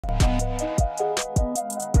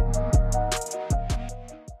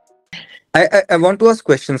I want to ask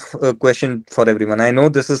question for everyone. I know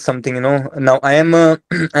this is something, now I am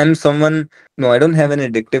I'm someone, no, I don't have an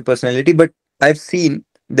addictive personality, but I've seen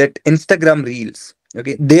that Instagram reels,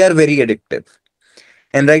 okay, they are very addictive.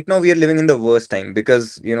 And right now we are living in the worst time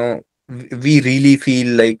because, we really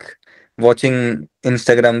feel like watching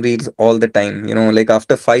Instagram reels all the time. Like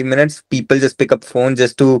after 5 minutes, people just pick up phone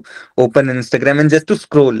just to open Instagram and just to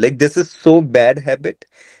scroll. Like this is so bad habit.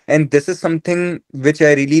 And this is something which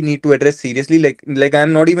I really need to address seriously. Like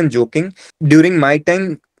I'm not even joking. During my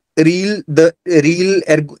time, the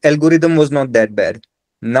algorithm was not that bad.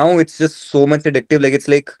 Now it's just so much addictive. Like it's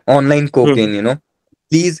like online Mhm. cocaine.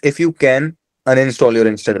 Please, if you can, uninstall your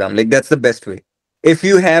Instagram. Like that's the best way. If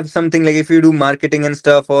you have something, like if you do marketing and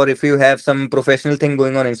stuff, or if you have some professional thing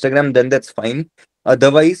going on Instagram, then that's fine.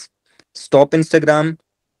 Otherwise, stop Instagram.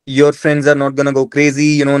 Your friends are not gonna go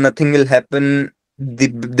crazy. Nothing will happen.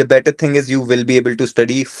 The better thing is you will be able to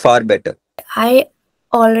study far better. I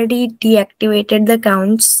already deactivated the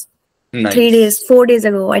accounts 3 days, Nice. 4 days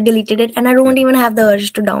ago. I deleted it and I don't even have the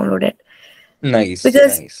urge to download it Nice.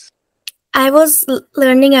 because Nice. I was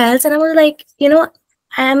learning IELTS and I was like,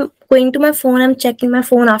 I'm going to my phone, I'm checking my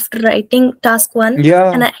phone after writing task one, and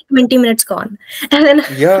Yeah. 20 minutes gone. And then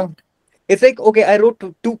Yeah. It's like, okay, I wrote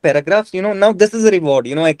two paragraphs, now this is a reward.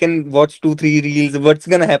 I can watch two, three reels. What's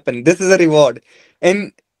gonna happen? This is a reward.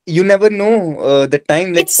 And you never know the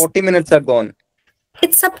time, like it's 40 minutes are gone.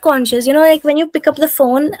 it's subconscious, like when you pick up the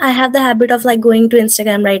phone, I have the habit of like going to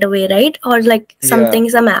Instagram right away, right? Or like Yeah, something,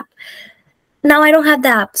 some app. Now I don't have the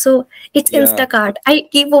app, so it's yeah. Instacart. I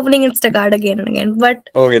keep opening Instacart again and again, but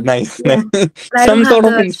Okay, nice. yeah, I don't Some have sort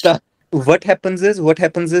the of urge. Insta. What happens is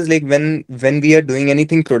like when we are doing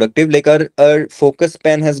anything productive, like our focus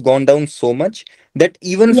span has gone down so much that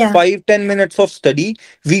even Yeah, 5-10 minutes of study,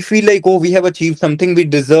 we feel like, oh, we have achieved something, we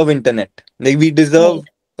deserve internet, like we right. deserve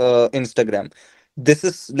Instagram. This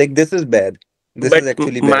is bad. This is But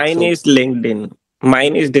actually bad. mine So is LinkedIn.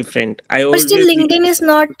 Mine is different. I But still, always use LinkedIn is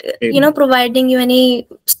not, LinkedIn. providing you any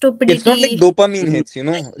it's not like stupidity. dopamine N- hits,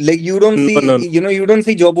 like you don't No, see, no, no. you don't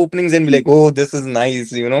see job openings and be like, oh, this is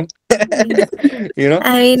nice, Yeah.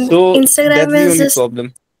 I mean, so that's Instagram the is only just,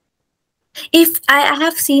 problem. if I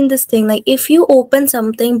have seen this thing, like if you open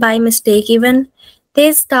something by mistake, even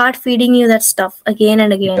they start feeding you that stuff again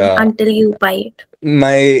and again Yeah, until you buy it.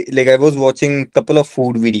 my like I was watching couple of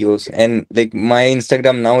food videos, and like my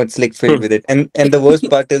Instagram now, it's like filled with it. And the worst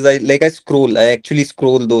part is, I actually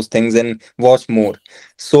scroll those things and watch more.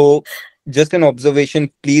 So just an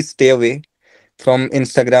observation, please stay away from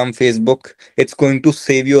Instagram, Facebook. It's going to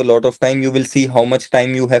save you a lot of time. You will see how much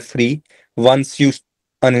time you have free once you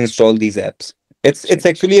uninstall these apps. It's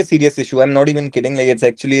actually a serious issue. I'm not even kidding. Like it's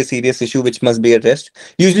actually a serious issue which must be addressed.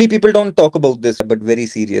 Usually people don't talk about this, but very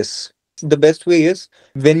serious. The best way is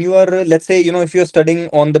when you are, let's say, if you're studying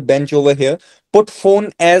on the bench over here, put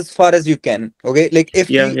phone as far as you can. Okay, like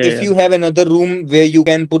Yeah, yeah, if yeah. you have another room where you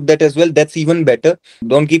can put that as well, that's even better.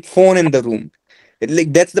 Don't keep phone in the room.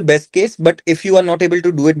 Like that's the best case. But if you are not able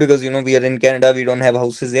to do it because we are in Canada, we don't have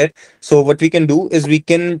houses yet, so what we can do is we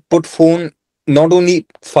can put phone not only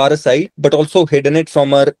far aside but also hidden it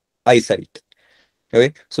from our eyesight.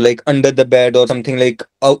 Okay, so like under the bed or something, like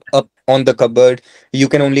out up on the cupboard. You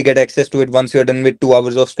can only get access to it once you're done with 2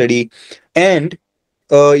 hours of study. And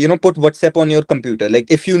put WhatsApp on your computer. Like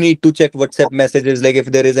if you need to check WhatsApp messages, like if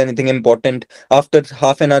there is anything important after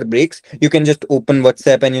half an hour breaks, you can just open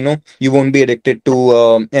WhatsApp, and you won't be addicted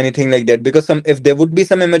to anything like that. Because if there would be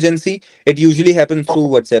some emergency, it usually happens through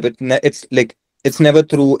WhatsApp. It's like it's never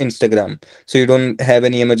through Instagram. So you don't have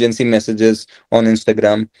any emergency messages on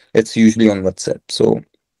Instagram. It's usually on WhatsApp. So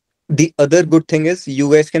the other good thing is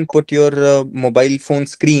you guys can put your mobile phone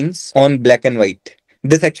screens on black and white.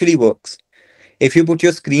 This actually works. If you put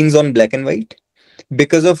your screens on black and white,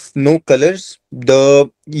 because of no colors, the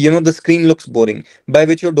screen looks boring, by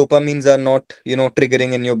which your dopamines are not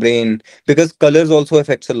triggering in your brain, because colors also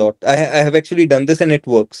affects a lot. I have actually done this and it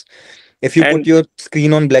works. If you put And your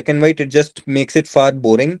screen on black and white, it just makes it far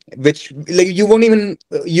boring, which like you won't even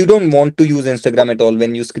you don't want to use Instagram at all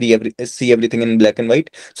when you see everything in black and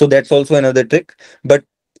white. So that's also another trick. But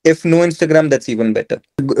if no Instagram, that's even better.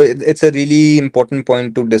 It's a really important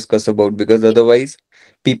point to discuss about, because otherwise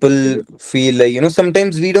people feel like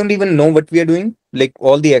sometimes we don't even know what we are doing, like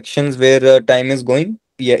all the actions where time is going.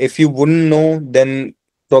 Yeah, if you wouldn't know, then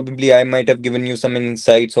probably I might have given you some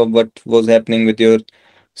insights of what was happening with your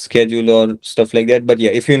schedule or stuff like that. But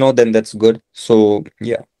yeah, if you know, then that's good. So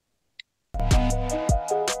yeah.